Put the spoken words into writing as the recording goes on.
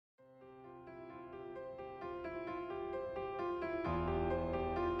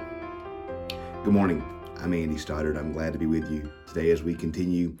Good morning. I'm Andy Stoddard. I'm glad to be with you today as we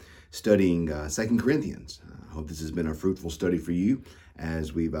continue studying 2 Corinthians. I hope this has been a fruitful study for you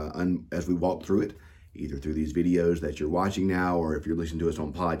as we walk through it, either through these videos that you're watching now or if you're listening to us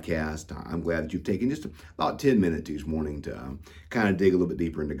on podcast. I'm glad that you've taken just about 10 minutes each morning to kind of dig a little bit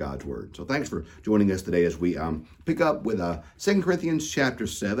deeper into God's Word. So thanks for joining us today as we pick up with 2 Corinthians chapter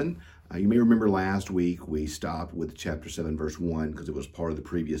 7. You may remember last week we stopped with chapter 7, verse 1, because it was part of the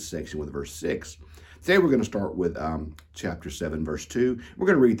previous section with verse 6. Today we're going to start with chapter 7, verse 2. We're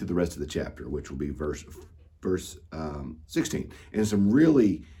going to read through the rest of the chapter, which will be verse 16. And some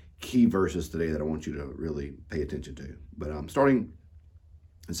really key verses today that I want you to really pay attention to. But starting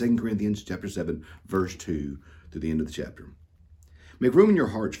in 2 Corinthians chapter 7, verse 2 through the end of the chapter. Make room in your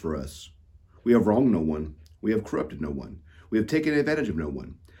hearts for us. We have wronged no one. We have corrupted no one. We have taken advantage of no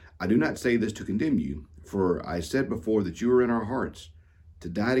one. I do not say this to condemn you, for I said before that you are in our hearts, to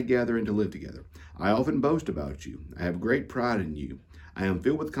die together and to live together. I often boast about you. I have great pride in you. I am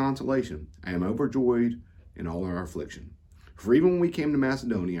filled with consolation. I am overjoyed in all our affliction. For even when we came to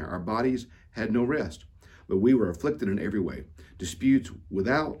Macedonia, our bodies had no rest, but we were afflicted in every way, disputes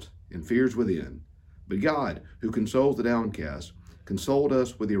without and fears within. But God, who consoles the downcast, consoled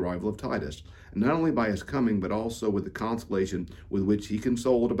us with the arrival of Titus, and not only by his coming, but also with the consolation with which he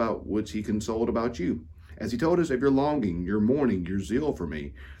consoled about you. As he told us of your longing, your mourning, your zeal for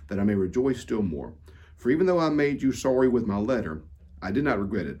me, that I may rejoice still more. For even though I made you sorry with my letter, I did not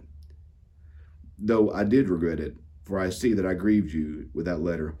regret it. Though I did regret it, for I see that I grieved you with that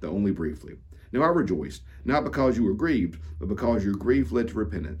letter, though only briefly. Now I rejoiced, not because you were grieved, but because your grief led to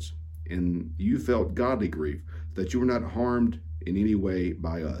repentance, and you felt godly grief, that you were not harmed in any way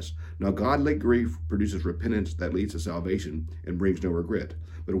by us. Now godly grief produces repentance that leads to salvation and brings no regret.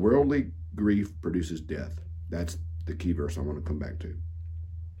 But worldly grief produces death. That's the key verse I want to come back to.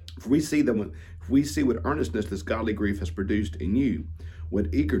 For we see what earnestness this godly grief has produced in you,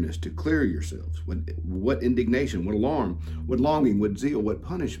 what eagerness to clear yourselves, what indignation, what alarm, what longing, what zeal, what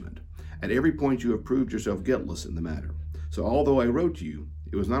punishment. At every point you have proved yourself guiltless in the matter. So although I wrote to you,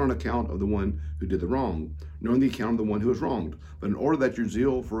 it was not on account of the one who did the wrong, nor on the account of the one who was wronged, but in order that your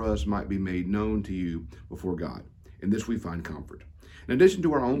zeal for us might be made known to you before God. In this we find comfort. In addition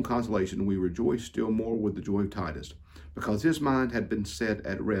to our own consolation, we rejoice still more with the joy of Titus, because his mind had been set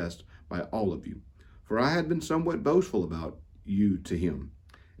at rest by all of you. For I had been somewhat boastful about you to him,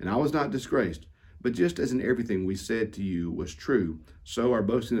 and I was not disgraced. But just as in everything we said to you was true, so our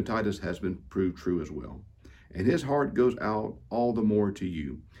boasting of Titus has been proved true as well. And his heart goes out all the more to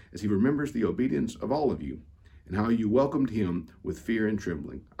you, as he remembers the obedience of all of you, and how you welcomed him with fear and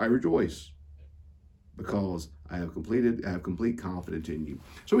trembling. I rejoice, because I have complete confidence in you.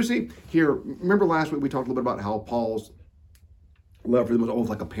 So we see here, remember last week we talked a little bit about how Paul's love for them was almost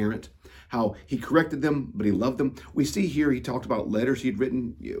like a parent, how he corrected them, but he loved them. We see here he talked about letters he'd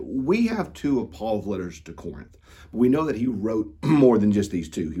written. We have 2 of Paul's letters to Corinth, but we know that he wrote more than just these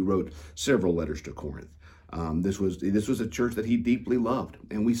 2. He wrote several letters to Corinth. This was a church that he deeply loved,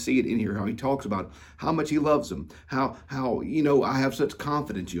 and we see it in here how he talks about how much he loves them, how I have such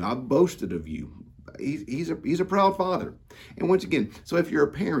confidence in you, I've boasted of you. He's a proud father, and once again, so if you're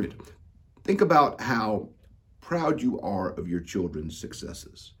a parent, think about how proud you are of your children's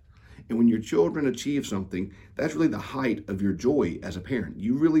successes. And when your children achieve something, that's really the height of your joy as a parent.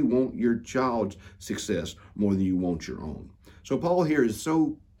 You really want your child's success more than you want your own. So Paul here is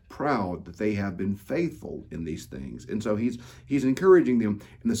so proud that they have been faithful in these things. And so he's encouraging them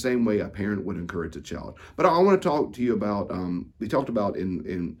in the same way a parent would encourage a child. But I want to talk to you about, we talked about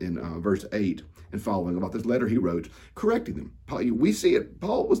in verse 8 and following about this letter he wrote, correcting them. We see it,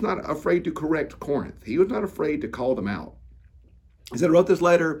 Paul was not afraid to correct Corinth. He was not afraid to call them out. He said, I wrote this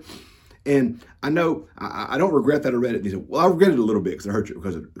letter, and I know, I don't regret that I read it. And he said, well, I regret it a little bit because it hurt you,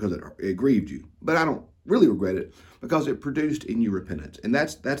 because it grieved you. But I don't really regret it because it produced in you repentance. And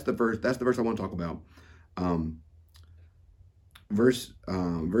that's the verse I want to talk about. Verses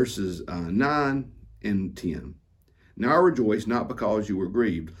 9 and 10. Now I rejoice not because you were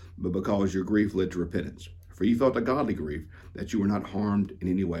grieved, but because your grief led to repentance. For you felt a godly grief, that you were not harmed in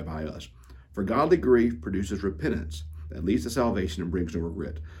any way by us. For godly grief produces repentance that leads to salvation and brings no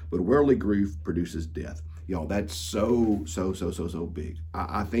regret. But worldly grief produces death. Y'all, that's so big.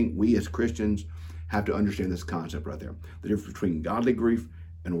 I think we as Christians have to understand this concept right there. The difference between godly grief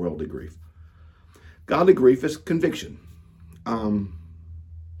and worldly grief. Godly grief is conviction.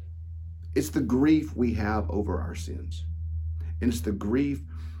 It's the grief we have over our sins. And it's the grief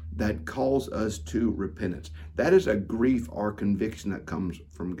that calls us to repentance. That is a grief or conviction that comes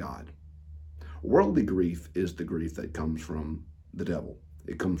from God. Worldly grief is the grief that comes from the devil.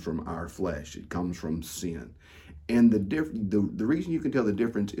 It comes from our flesh. It comes from sin. And the reason you can tell the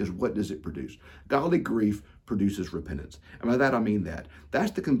difference is, what does it produce? Godly grief produces repentance. And by that I mean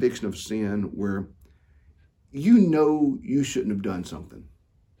that's the conviction of sin where you know you shouldn't have done something.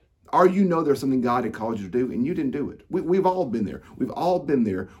 Or you know there's something God had called you to do and you didn't do it. We've all been there. We've all been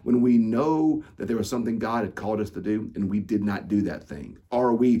there when we know that there was something God had called us to do and we did not do that thing.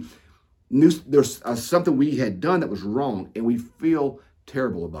 Or we knew there's something we had done that was wrong and we feel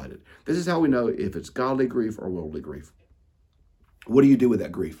terrible about it. This is how we know if it's godly grief or worldly grief. What do you do with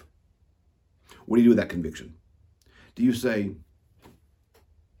that grief? What do you do with that conviction? Do you say,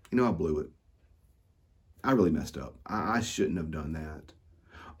 I blew it. I really messed up. I shouldn't have done that.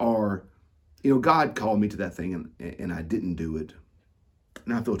 Or, God called me to that thing and I didn't do it.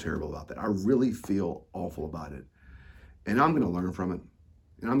 And I feel terrible about that. I really feel awful about it. And I'm going to learn from it.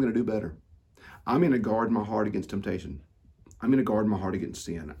 And I'm going to do better. I'm going to guard my heart against temptation. I'm going to guard my heart against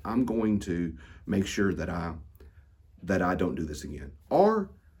sin. I'm going to make sure that I don't do this again. Or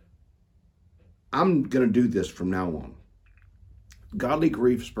I'm going to do this from now on. Godly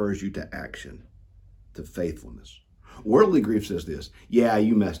grief spurs you to action, to faithfulness. Worldly grief says this: yeah,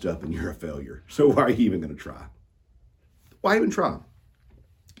 you messed up and you're a failure. So why are you even going to try? Why even try?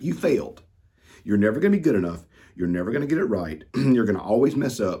 You failed. You're never going to be good enough. You're never going to get it right. You're going to always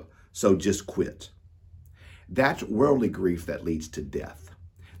mess up. So just quit. That's worldly grief that leads to death.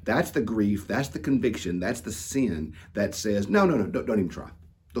 That's the grief. That's the conviction. That's the sin that says, no, don't even try.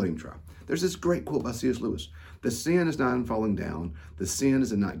 Don't even try. There's this great quote by C.S. Lewis. The sin is not in falling down. The sin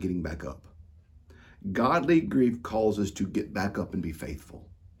is in not getting back up. Godly grief calls us to get back up and be faithful,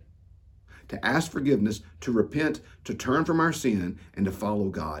 to ask forgiveness, to repent, to turn from our sin, and to follow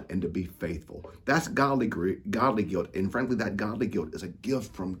God and to be faithful. That's godly guilt. And frankly, that godly guilt is a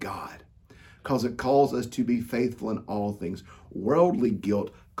gift from God because it calls us to be faithful in all things. Worldly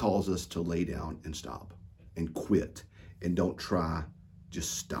guilt calls us to lay down and stop and quit and don't try,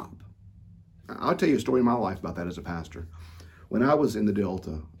 just stop. I'll tell you a story in my life about that as a pastor. When I was in the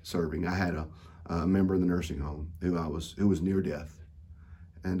Delta serving, I had a member in the nursing home who was near death.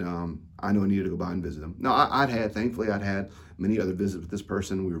 And I knew I needed to go by and visit him. Now, thankfully, I'd had many other visits with this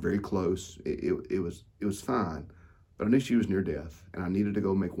person. We were very close. It was fine. But I knew she was near death, and I needed to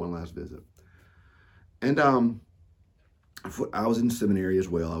go make one last visit. And I was in seminary as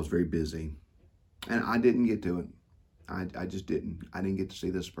well. I was very busy. And I didn't get to it. I just didn't. I didn't get to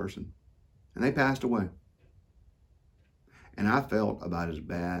see this person. And they passed away. And I felt about as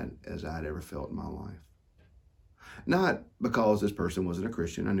bad as I'd ever felt in my life. Not because this person wasn't a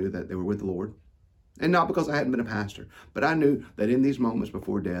Christian. I knew that they were with the Lord. And not because I hadn't been a pastor. But I knew that in these moments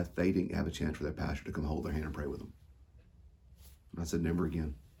before death, they didn't have a chance for their pastor to come hold their hand and pray with them. And I said, never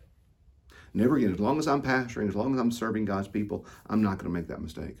again. Never again. As long as I'm pastoring, as long as I'm serving God's people, I'm not going to make that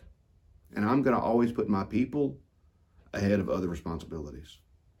mistake. And I'm going to always put my people ahead of other responsibilities.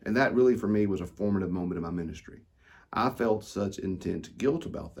 And that really, for me, was a formative moment in my ministry. I felt such intense guilt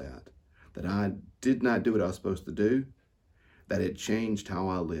about that I did not do what I was supposed to do, that it changed how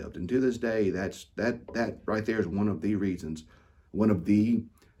I lived. And to this day, that right there is one of the reasons, one of the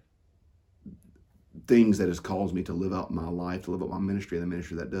things that has caused me to live out my life, to live out my ministry, and the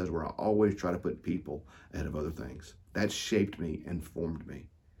ministry that does, where I always try to put people ahead of other things. That shaped me and formed me.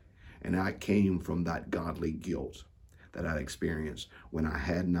 And I came from that godly guilt that I experienced when I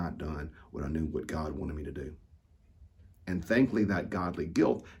had not done what I knew what God wanted me to do. And thankfully, that godly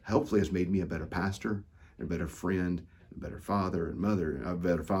guilt hopefully has made me a better pastor, a better friend, a better father and mother, a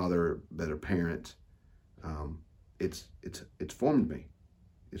better father, a better parent. It's formed me.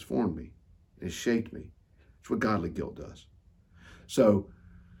 It's formed me. It's shaped me. It's what godly guilt does. So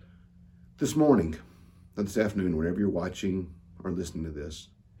this morning, or this afternoon, whenever you're watching or listening to this,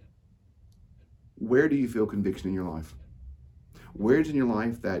 where do you feel conviction in your life? Where's in your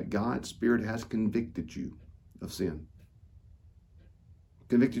life that God's Spirit has convicted you of sin?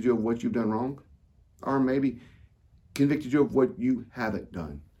 Convicted you of what you've done wrong? Or maybe convicted you of what you haven't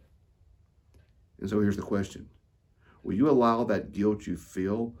done? And so here's the question. Will you allow that guilt you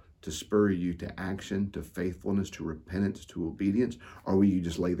feel to spur you to action, to faithfulness, to repentance, to obedience? Or will you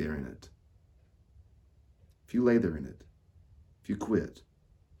just lay there in it? If you lay there in it, if you quit,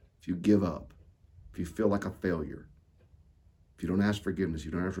 if you give up, if you feel like a failure, if you don't ask forgiveness,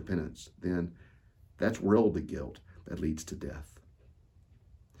 you don't ask repentance, then that's worldly guilt that leads to death.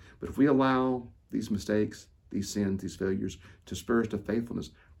 But if we allow these mistakes, these sins, these failures to spur us to faithfulness,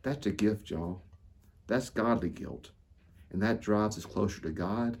 that's a gift, y'all. That's godly guilt. And that drives us closer to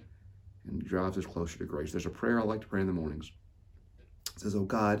God and drives us closer to grace. There's a prayer I like to pray in the mornings. It says, oh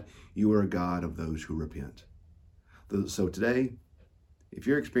God, you are a God of those who repent. So today, If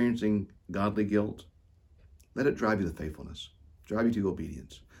you're experiencing godly guilt, let it drive you to faithfulness, drive you to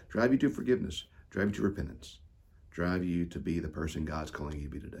obedience, drive you to forgiveness, drive you to repentance, drive you to be the person God's calling you to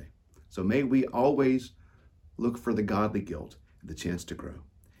be today. So may we always look for the godly guilt and the chance to grow.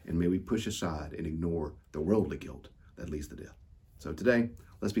 And may we push aside and ignore the worldly guilt that leads to death. So today,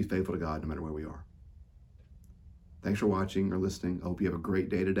 let's be faithful to God no matter where we are. Thanks for watching or listening. I hope you have a great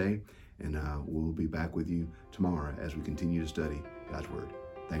day today, and we'll be back with you tomorrow as we continue to study God's Word.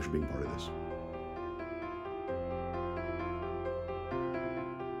 Thanks for being part of this.